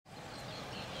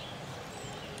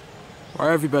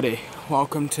Alright everybody,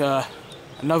 welcome to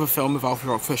another film of Alfie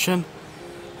Rock Fishing.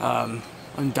 I'm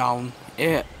down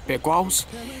here at Bigwells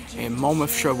in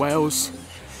Monmouth, Wales,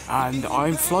 and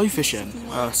I'm fly fishing,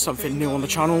 something new on the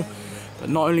channel.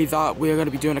 But not only that, we're going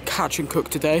to be doing a catch and cook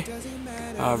today,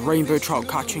 rainbow trout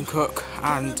catch and cook,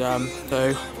 and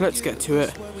so let's get to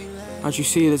it. As you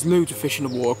see, there's loads of fish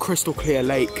in the water, crystal clear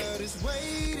lake.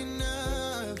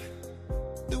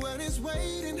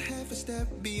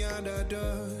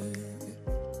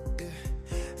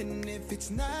 And if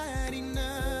it's not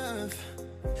enough,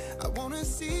 I wanna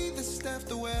see the stuff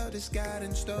the world has got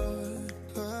in store.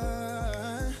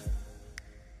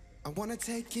 I wanna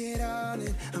take it all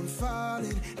in, I'm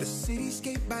falling. The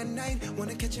cityscape by night,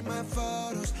 wanna catch in my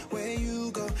photos. Where you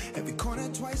go, every corner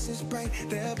twice as bright.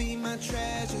 They'll be my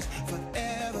treasures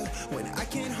forever. When I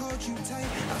can't hold you tight,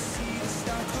 I'll see the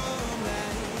Stockholm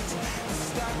lights. The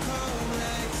Stockholm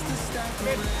lights, the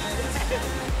Stockholm lights.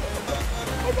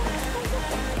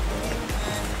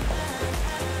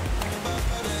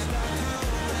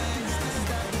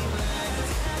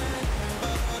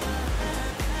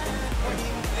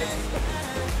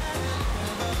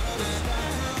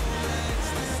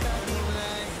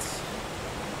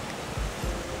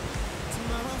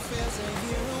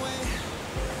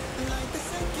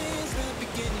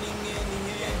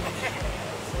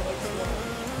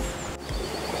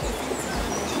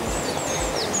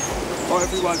 Right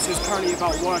everyone, so it's currently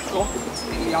about 1 o'clock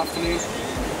in the afternoon,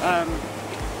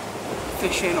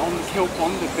 fishing on the kill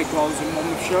pond at Bigwells in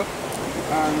Monmouth,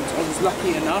 and I was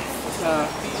lucky enough to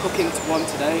hook into one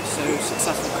today, so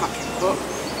successful catch and cook.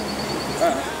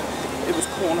 It was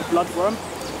caught on a bloodworm.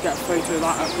 Get a photo of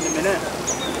that up in a minute.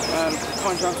 The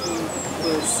kind gentleman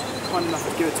was kind enough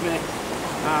to give it to me,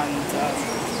 and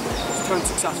it's turned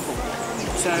successful.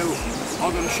 So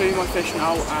I'm going to show you my fish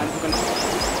now, and we're going to...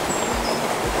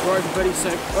 Right everybody, so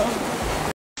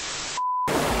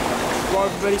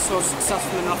I was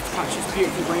successful enough to catch this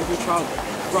beautiful rainbow trout,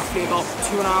 roughly about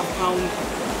 2.5 pound,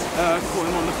 caught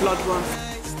him on the bloodworm.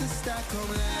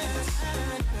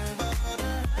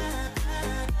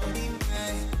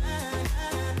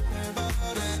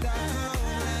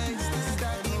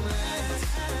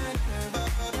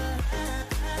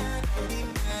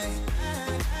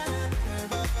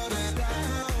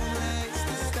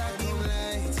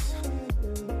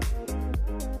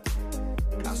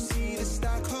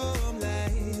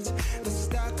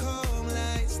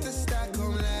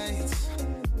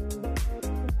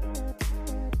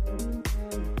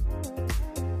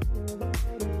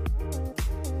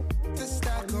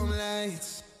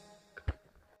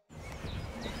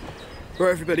 Right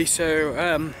everybody, so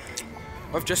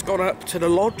I've just gone up to the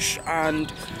lodge,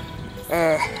 and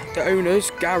the owners,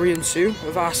 Gary and Sue,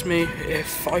 have asked me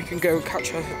if I can go and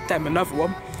catch them another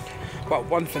one. Well,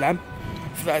 one for them,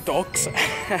 for their dogs.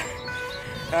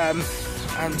 And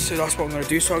so that's what I'm going to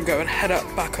do, so I'm going to head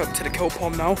back up to the kill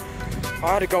pond now.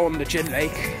 I had to go on the gin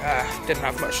lake, didn't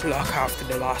have much luck after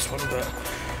the last one, but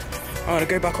I'm going to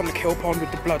go back on the kill pond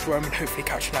with the bloodworm and hopefully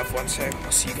catch another one, so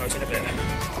I'll see you guys in a bit.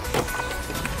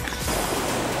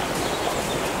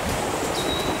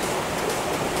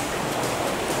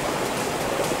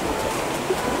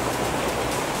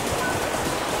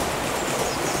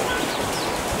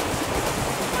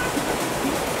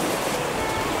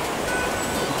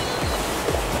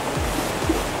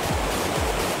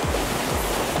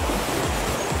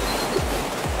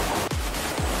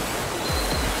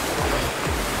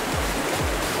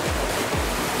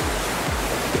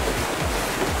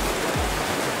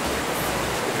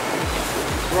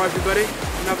 Right everybody,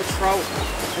 another trout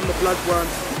on the bloodworm.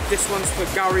 This one's for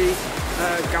Gary's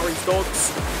dogs.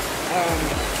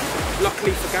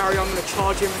 Luckily for Gary, I'm going to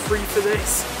charge him free for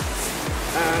this.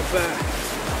 But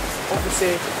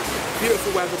obviously,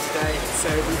 beautiful weather today,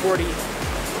 so we've already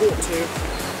caught two,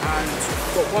 and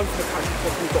got one for the catch and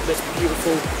cook. We've got this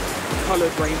beautiful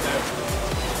coloured rainbow.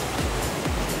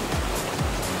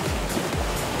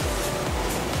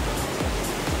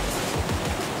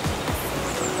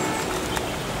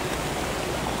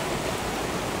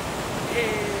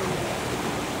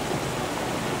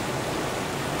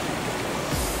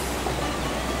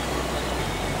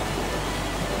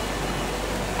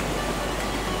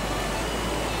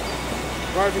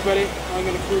 Right everybody, I'm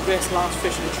going to call this last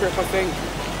fish of the trip, I think.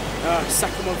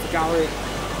 Second one for Gary.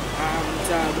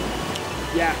 And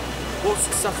yeah, what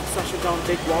successful session down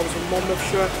Bigwells in Monmouth.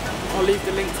 I'll leave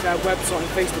the link to their website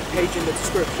and Facebook page in the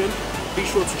description. Be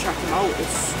sure to check them out.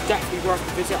 It's definitely worth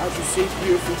a visit. As you see,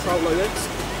 beautiful trout like this.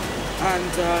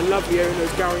 And lovely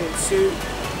owners, Gary and Sue.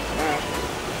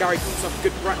 Gary cooks up a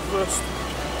good breakfast,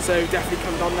 so definitely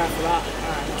come down there for that.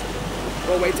 And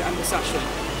we'll wait to end the session.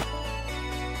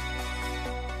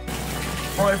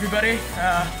 Alright everybody,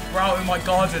 we're out in my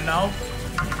garden now.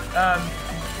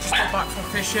 Just got back from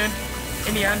fishing.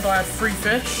 In the end I had 3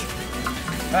 fish.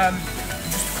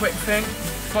 Just a quick thing.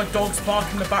 My dogs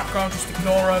bark in the background, just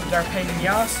ignore them, they're a pain in the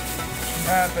ass.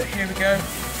 But here we go.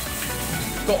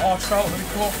 Got our trout that we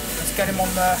caught. Let's get him on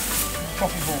the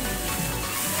chopping board.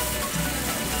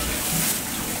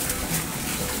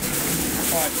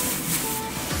 Right.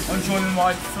 I'm joining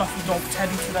my fluffy dog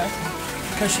Teddy today.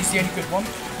 Because she's the only good one.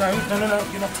 No,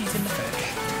 you're not eating the fish.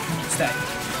 Stay.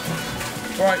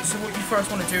 Right, so what you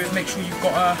first want to do is make sure you've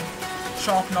got a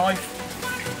sharp knife.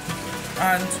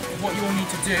 And what you'll need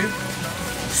to do,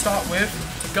 to start with,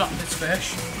 to gut this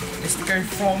fish, is to go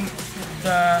from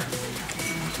the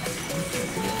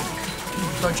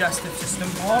digestive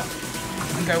system part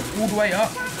and go all the way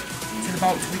up to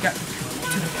about till we get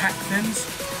to the pec fins.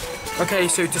 Okay,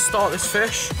 so to start this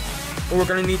fish, all we're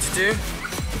going to need to do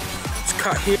is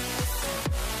cut here,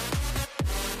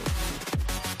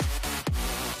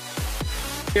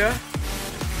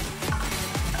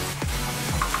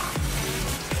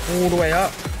 all the way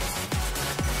up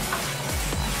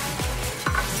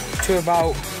to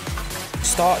about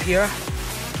start here.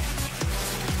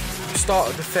 Start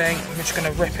of the thing, I'm just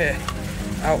going to rip it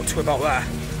out to about there.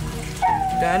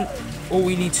 Then all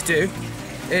we need to do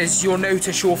is, you'll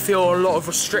notice you'll feel a lot of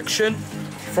restriction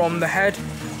from the head.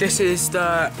 This is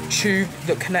the tube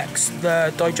that connects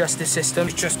the digestive system.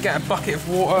 Just get a bucket of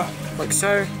water like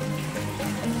so,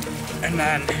 and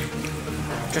then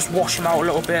just wash them out a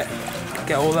little bit,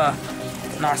 get all the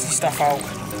nasty stuff out,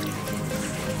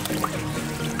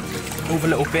 all the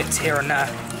little bits here and there.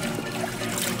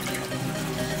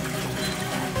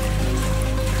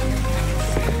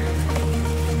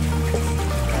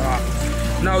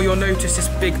 Now you'll notice this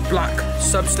big black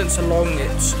substance along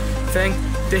its thing.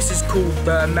 This is called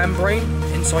the membrane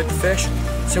inside the fish.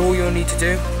 So all you'll need to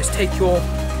do is take your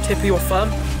tip of your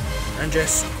thumb and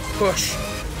just push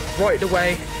right the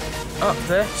way up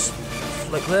this,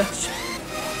 like this.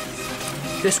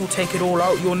 This will take it all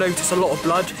out. You'll notice a lot of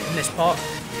blood in this part.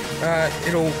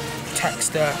 It'll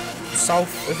protect the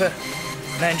south of it.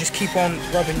 And then just keep on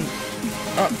rubbing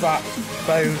up that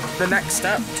bone. The next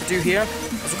step to do here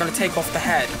is we're going to take off the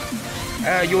head.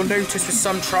 You'll notice with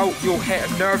some trout you'll hit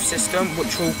a nerve system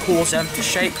which will cause them to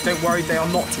shake. Don't worry, they are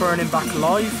not turning back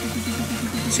alive.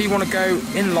 So you want to go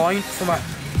in line from at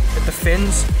the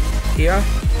fins here.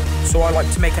 So I like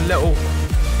to make a little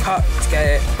cut to get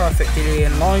it perfectly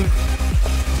in line,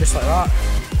 just like that.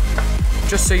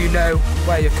 Just so you know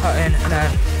where you're cutting, and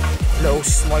then a little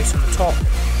slice on the top,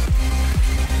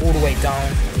 all the way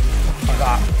down, like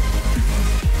that.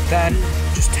 Then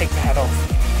just take the head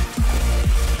off.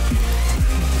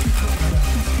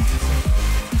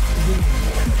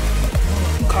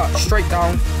 Cut straight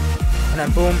down, and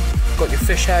then boom, got your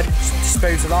fish head. Just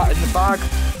dispose of that in the bag.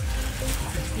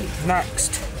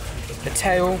 Next, the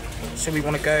tail. So we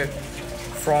want to go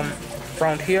from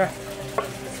around here.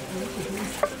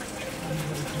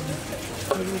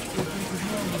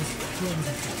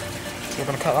 So we're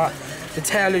going to cut that. The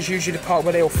tail is usually the part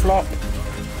where they'll flop.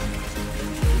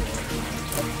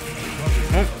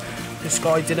 Oh, this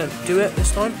guy didn't do it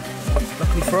this time,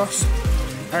 luckily for us.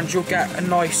 And you'll get a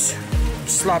nice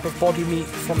slab of body meat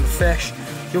from the fish.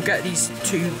 You'll get these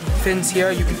 2 fins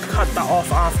here. You can cut that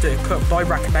off after it's cooked. I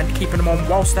recommend keeping them on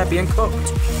whilst they're being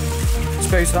cooked.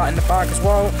 Dispose of that in the bag as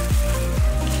well.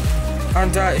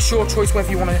 And it's your choice whether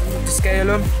you want to scale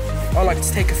them. I like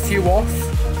to take a few off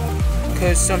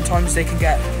because sometimes they can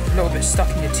get a little bit stuck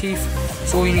in your teeth.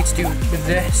 So all you need to do with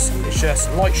this is just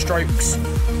light strokes,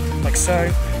 like so.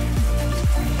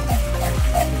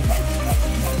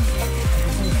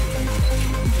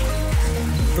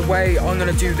 The way I'm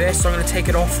going to do this, I'm going to take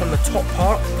it off from the top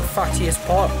part, the fattiest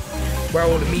part, where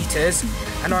all the meat is,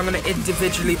 and I'm going to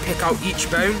individually pick out each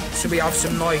bone, so we have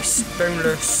some nice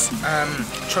boneless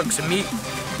chunks of meat.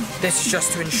 This is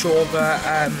just to ensure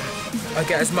that I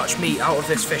get as much meat out of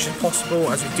this fish as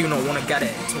possible, as we do not want to get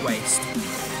it to waste.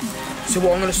 So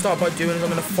what I'm going to start by doing is I'm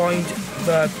going to find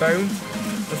the bone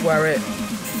of where it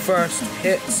first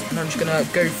hits, and I'm just going to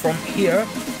go from here,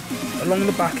 along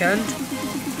the back end,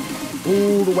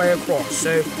 all the way across. So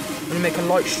I'm going to make a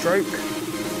light stroke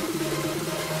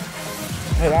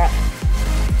like that.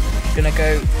 I'm going to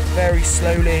go very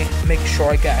slowly, make sure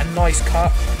I get a nice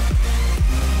cut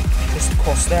just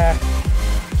across there,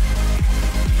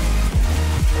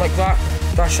 like that.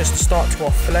 That's just the start to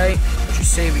our fillet. As you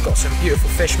see, we've got some beautiful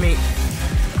fish meat.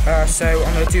 So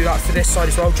I'm going to do that for this side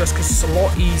as well, just because it's a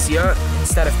lot easier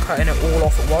instead of cutting it all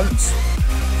off at once.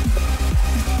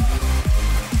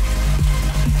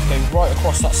 Go right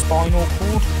across that spinal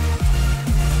cord.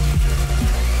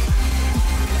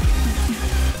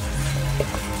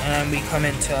 and then we come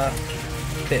into a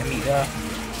bit of meat there.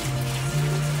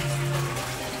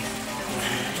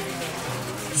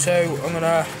 So I'm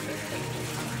gonna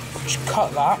just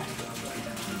cut that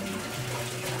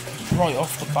right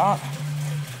off the bat.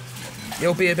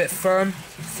 It'll be a bit firm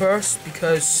first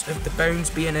because of the bones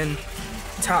being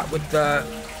intact with the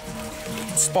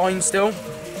spine still,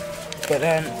 but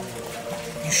then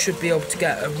you should be able to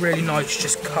get a really nice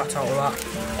just cut out of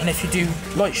that. And if you do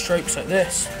light strokes like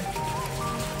this,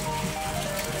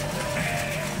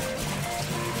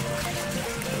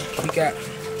 you get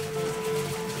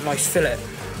a nice fillet.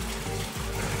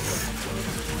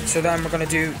 So then we're going to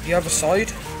do the other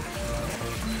side,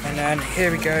 and then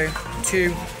here we go,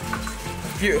 2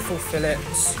 beautiful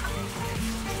fillets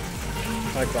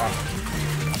like that.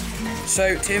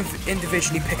 So to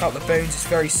individually pick out the bones is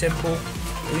very simple.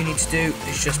 All you need to do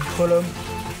is just pull them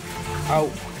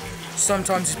out.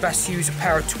 Sometimes it's best to use a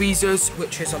pair of tweezers,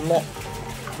 which is a lot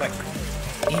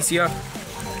easier.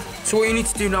 So what you need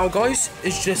to do now, guys,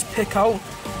 is just pick out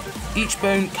each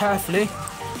bone carefully.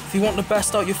 If you want the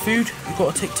best out of your food, you've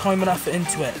got to take time and effort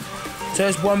into it. So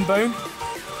there's one bone.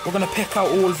 We're going to pick out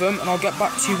all of them, and I'll get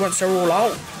back to you once they're all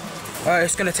out.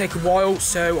 It's going to take a while,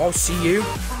 so I'll see you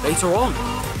later on.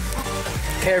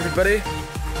 Okay, everybody.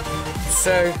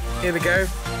 So here we go.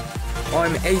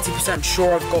 I'm 80%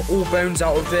 sure I've got all bones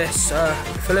out of this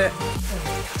fillet.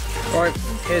 Right,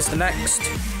 here's the next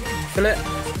fillet.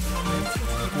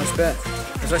 Nice bit.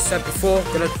 As I said before,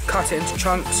 I'm going to cut it into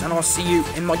chunks, and I'll see you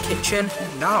in my kitchen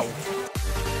now.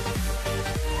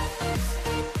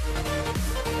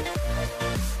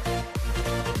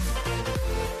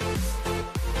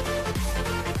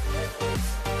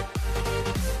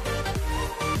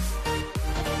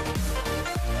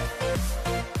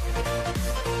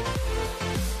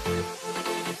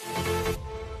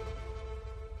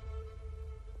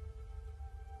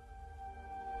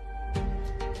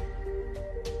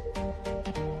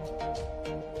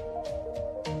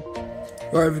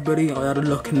 Right, everybody, I had a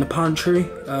look in the pantry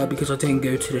because I didn't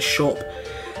go to the shop,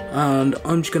 and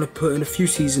I'm just going to put in a few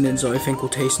seasonings that I think will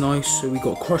taste nice. So we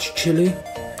got crushed chili,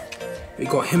 we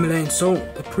got Himalayan salt,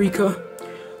 paprika,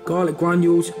 garlic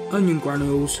granules, onion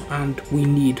granules, and we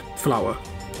need flour.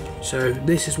 So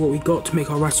this is what we got to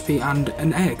make our recipe, and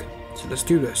an egg. So let's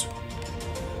do this.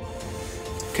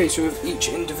 Okay, so with each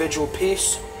individual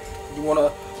piece, you want to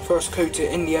first coat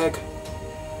it in the egg,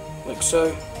 like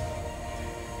so.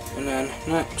 And then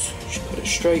next, just put it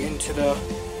straight into the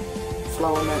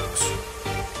flour mix.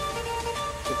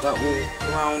 Get that all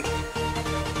around,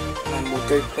 and then we'll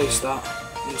go place that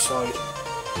inside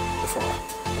the fryer.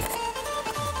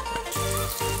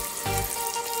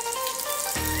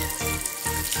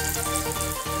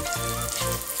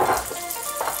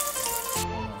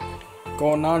 Go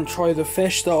on now and try the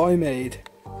fish that I made.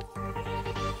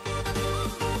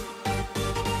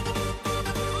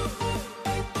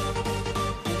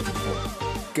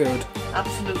 Good.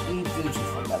 Absolutely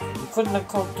beautiful, love. You couldn't have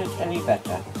cooked it any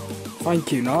better.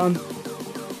 Thank you, Nan.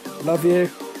 Love you.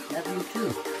 Love you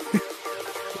too.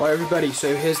 Right, everybody,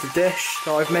 so here's the dish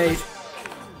that I've made.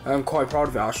 I'm quite proud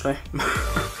of it, actually.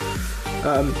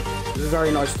 It's a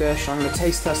very nice dish. I'm going to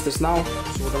taste test this now,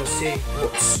 so we're going to see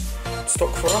what's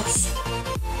stock for us.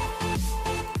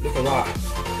 Look at that.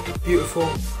 Beautiful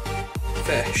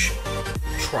fish.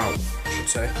 Trout, I should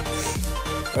say.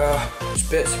 This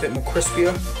bit's a bit more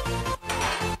crispier.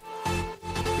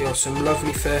 We have some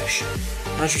lovely fish.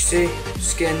 And as you see,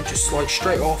 skin just slides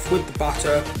straight off with the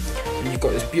batter, and you've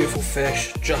got this beautiful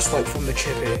fish, just like from the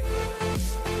chippy.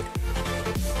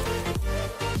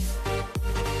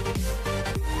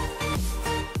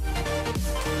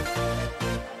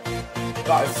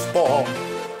 That is spot on.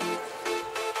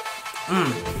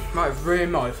 That is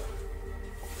really nice.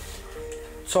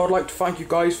 So I'd like to thank you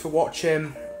guys for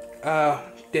watching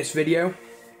this video.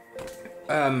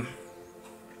 I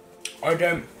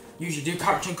don't usually do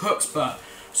caption cooks, but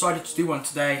decided to do one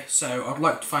today, so I'd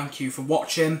like to thank you for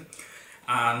watching,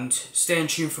 and stay in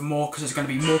tune for more, because there's going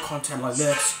to be more content like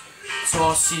this. So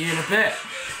I'll see you in a bit.